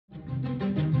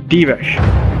Divesh,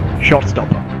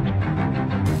 shotstopper.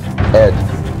 Ed,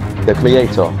 the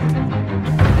creator.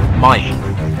 Mike,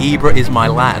 Ibra is my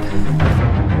lad.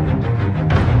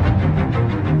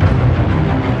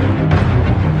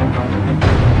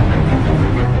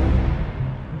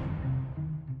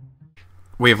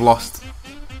 We have lost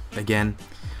again.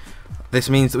 This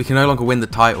means that we can no longer win the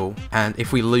title, and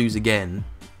if we lose again,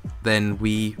 then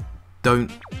we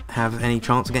don't have any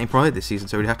chance of getting promoted this season,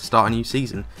 so we'd have to start a new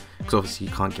season, because obviously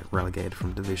you can't get relegated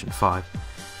from Division 5.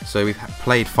 So we've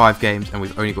played 5 games and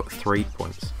we've only got 3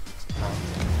 points.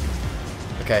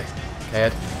 Okay,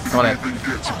 Ed, come on Ed.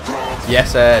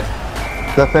 Yes, Ed.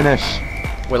 The finish.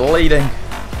 We're leading.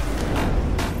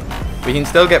 We can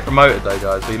still get promoted though,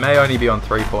 guys. We may only be on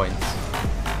 3 points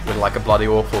with like a bloody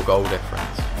awful goal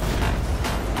difference.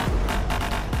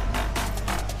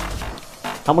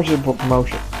 How much is it for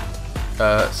promotion?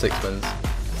 6 wins.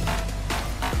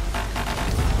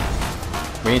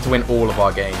 We need to win all of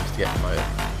our games to get promoted.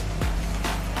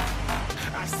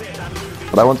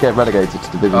 But I want to get relegated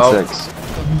to Division 6.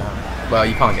 Well,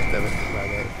 you can't get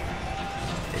relegated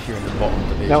if you're in the bottom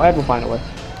division. No, Ed will find a way.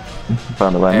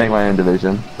 Found a way. Make my own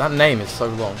division. That name is so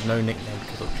long. No nickname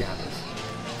because of Jabbers.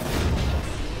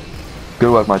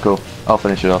 Good work, Michael. I'll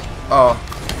finish it off. Oh.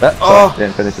 Sorry,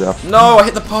 didn't finish it off. No, I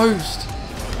hit the post.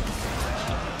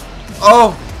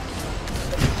 Oh.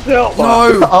 No.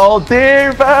 Oh,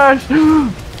 Divesh!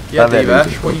 Yeah,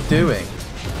 Divesh, what are you doing?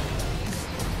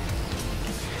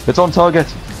 It's on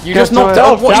target. You just knocked it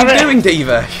off. What are you doing,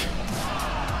 Divesh?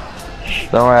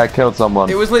 Don't worry, I killed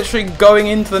someone. It was literally going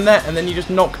into the net and then you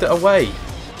just knocked it away.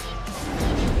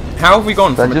 How have we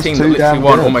gone from a team that literally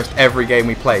won almost every game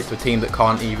we played to a team that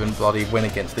can't even bloody win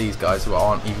against these guys who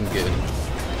aren't even good?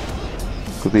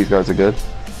 Because these guys are good.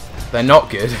 They're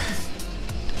not good.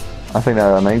 I think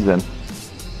they're amazing.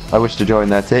 I wish to join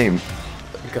their team.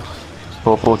 God.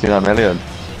 For 49 million.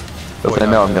 Because they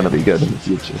know I'm going to be good in the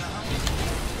future.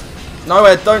 No,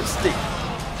 Ed, don't steal.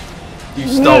 You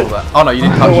stole that. Oh no, you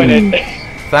didn't touch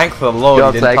it. Thank the Lord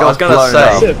you didn't. I was going to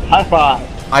say. High five.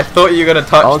 I thought you were going to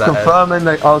touch that.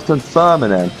 I was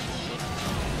confirming it.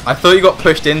 I thought you got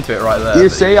pushed into it right there. You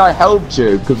see, I helped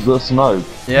you because of the smoke.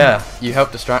 Yeah, you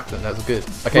helped distract them. That was good.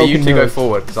 Okay, you two go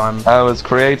forward because I'm. I was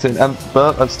creating,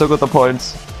 but I've still got the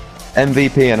points,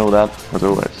 MVP and all that as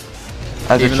always.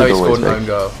 As even though he scored an own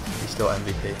goal, he's still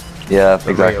MVP. Yeah,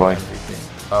 exactly.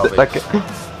 Oh,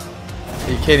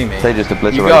 are you kidding me? They just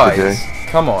obliterated you guys,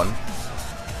 come on.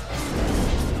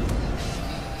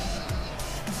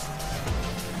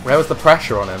 Where was the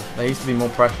pressure on him? There used to be more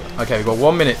pressure. Okay, we've got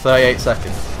 1 minute 38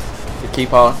 seconds to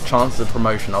keep our chances of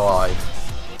promotion alive.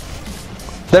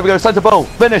 There we go, centre ball,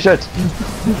 finish it!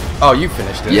 Oh, you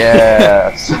finished it.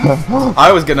 Yes!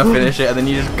 I was gonna finish it and then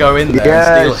you just go in there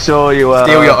and steal it. Sure you were.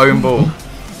 Steal your own ball.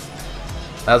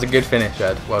 That was a good finish,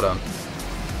 Ed. Well done.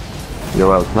 You're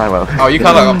welcome. Oh, you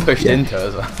kind of got pushed into it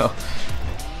as well.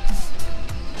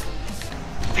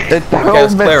 Okay,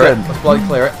 let's clear it. Let's bloody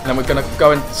clear it. And then we're going to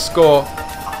go and score.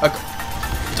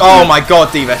 Oh my god,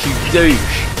 Divesh, you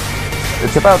douche.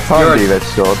 It's about time Divesh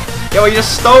scored. Yeah, well, you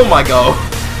just stole my goal.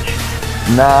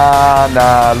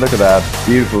 Nah, look at that.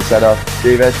 Beautiful setup.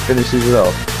 Divesh finishes it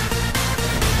off.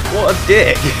 What a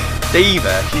dick.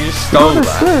 Divesh, you just stole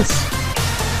that.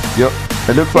 Yep.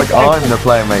 It looks like I'm the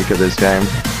playmaker this game.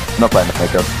 Not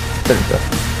playmaker. Finisher.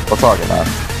 Or target man.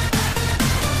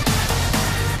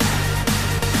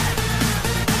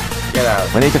 Get out.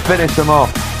 We need to finish them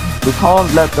off. We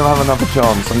can't let them have another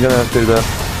chance. I'm gonna do the.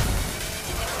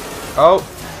 Oh.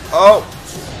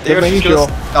 Divesh didn't steal.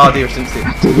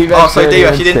 Oh, so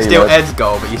Divesh, you didn't steal Ed's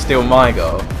goal, but you steal my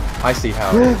goal. I see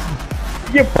how it is.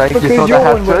 Yeah, because your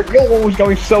one was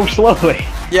going so slowly.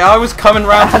 Yeah, I was coming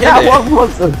round to hit that it. one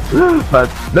wasn't. But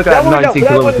look at that 90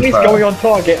 that one at least going on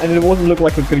target, and it wasn't looking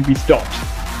like it was going to be stopped.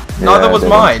 Neither was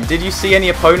mine. Did you see any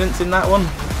opponents in that one?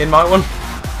 In my one?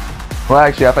 Well,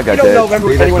 actually, I think I did.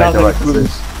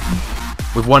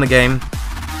 We've won a game,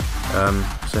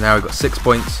 so now we've got 6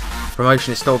 points.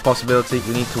 Promotion is still a possibility.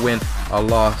 We need to win our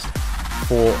last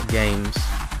 4 games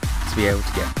to be able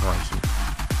to get promotion.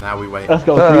 Now we wait. Let's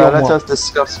go. Let's just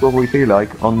discuss what we feel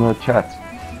like on the chat.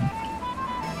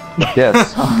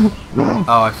 Yes. Oh,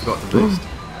 I forgot the boost.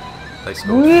 They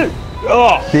scored.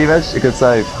 Divesh, you could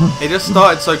save. It just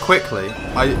started so quickly.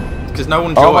 Because no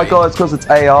one joined. Oh my god, it's because it's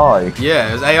AI. Yeah,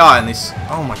 it was AI and this.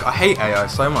 Oh my god, I hate AI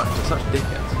so much. They're such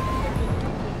dickheads.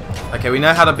 Okay, we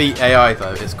know how to beat AI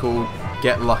though. It's called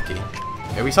Get Lucky.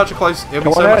 It'd be such a close. It'd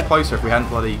be so much closer if we hadn't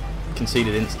bloody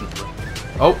conceded instantly.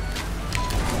 Oh.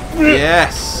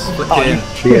 Yes. Flipped it in.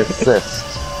 The assist.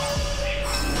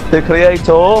 The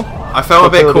creator. I felt a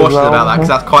bit cautious about that because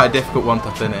that's quite a difficult one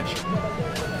to finish.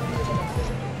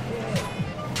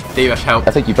 D-Rush help.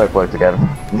 I think you both work together.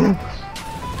 Okay,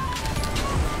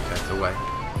 it's away.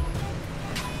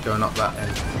 Going up that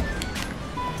end.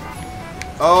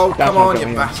 Oh, That's come not on, you going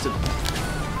in. bastard.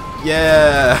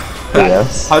 Yeah.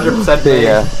 Yes. 100% me.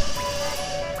 Yeah.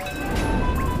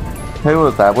 Who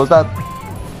was that? Was that?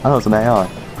 Oh, it was an AI.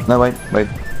 No, wait.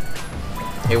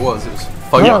 It was Oh,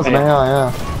 phone. yeah, it was an AI,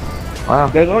 yeah. Wow.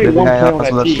 There's only Maybe one AI player on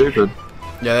wasn't that team. stupid.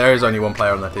 Yeah, there is only one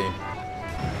player on that team.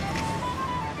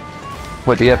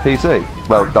 Wait, do you have PC?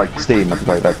 Well, like Steam, I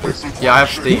suppose that's this. Yeah, I have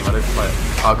Steam, I don't play it.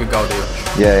 Oh, good goal,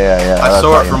 D-Rush. Yeah. I that's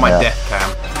saw right, it from my yeah. death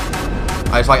cam.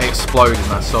 I just like exploded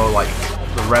and I saw like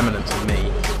the remnants of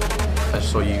me. I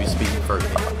just saw you speeding through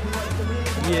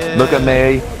me. Yeah. Look at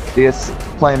me, this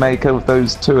playmaker with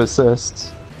those 2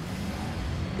 assists.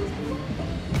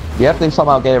 You have to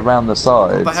somehow get around the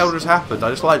sides. What the hell just happened? I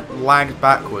just like lagged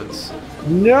backwards.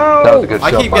 No! That was a good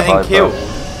I shot keep by getting Viper. killed.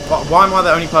 Why am I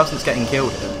the only person that's getting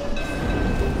killed here?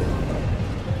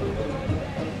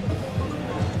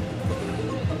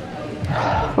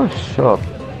 Oh, shot.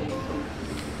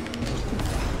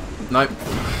 Nope.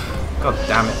 God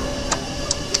damn it.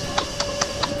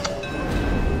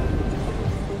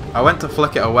 I went to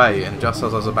flick it away and just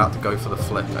as I was about to go for the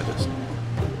flick, I just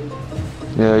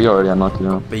Yeah, you're already unlucky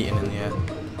now. beaten in the air.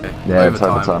 Okay, Yeah, it's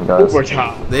overtime, guys.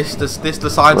 Overtime. This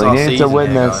decides We our need to season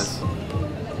win here, this. guys.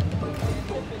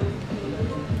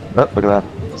 Oh, look at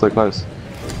that. So close.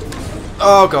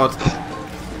 Oh god.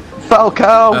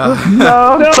 Falcao!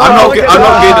 No! I'm not good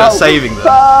at saving them.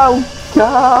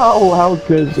 Falcao! How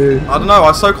could you? I don't know, I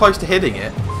was so close to hitting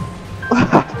it.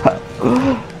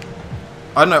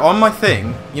 I don't know, on my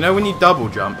thing, you know when you double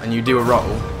jump and you do a roll?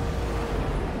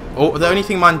 The only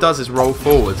thing mine does is roll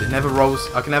forwards. It never rolls,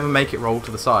 I can never make it roll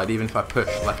to the side, even if I push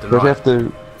left and But right. you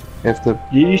have to.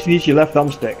 You used to use your left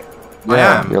thumbstick. I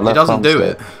Yeah, am, your it left doesn't do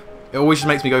thumbstick. it. It always just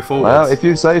makes me go forwards. Well, if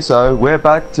you say so, we're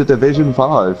back to Division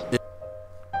 5.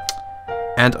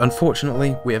 And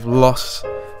unfortunately, we have lost,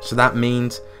 so that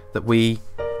means that we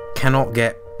cannot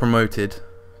get promoted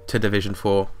to Division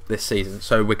 4 this season.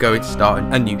 So we're going to start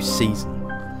a new season.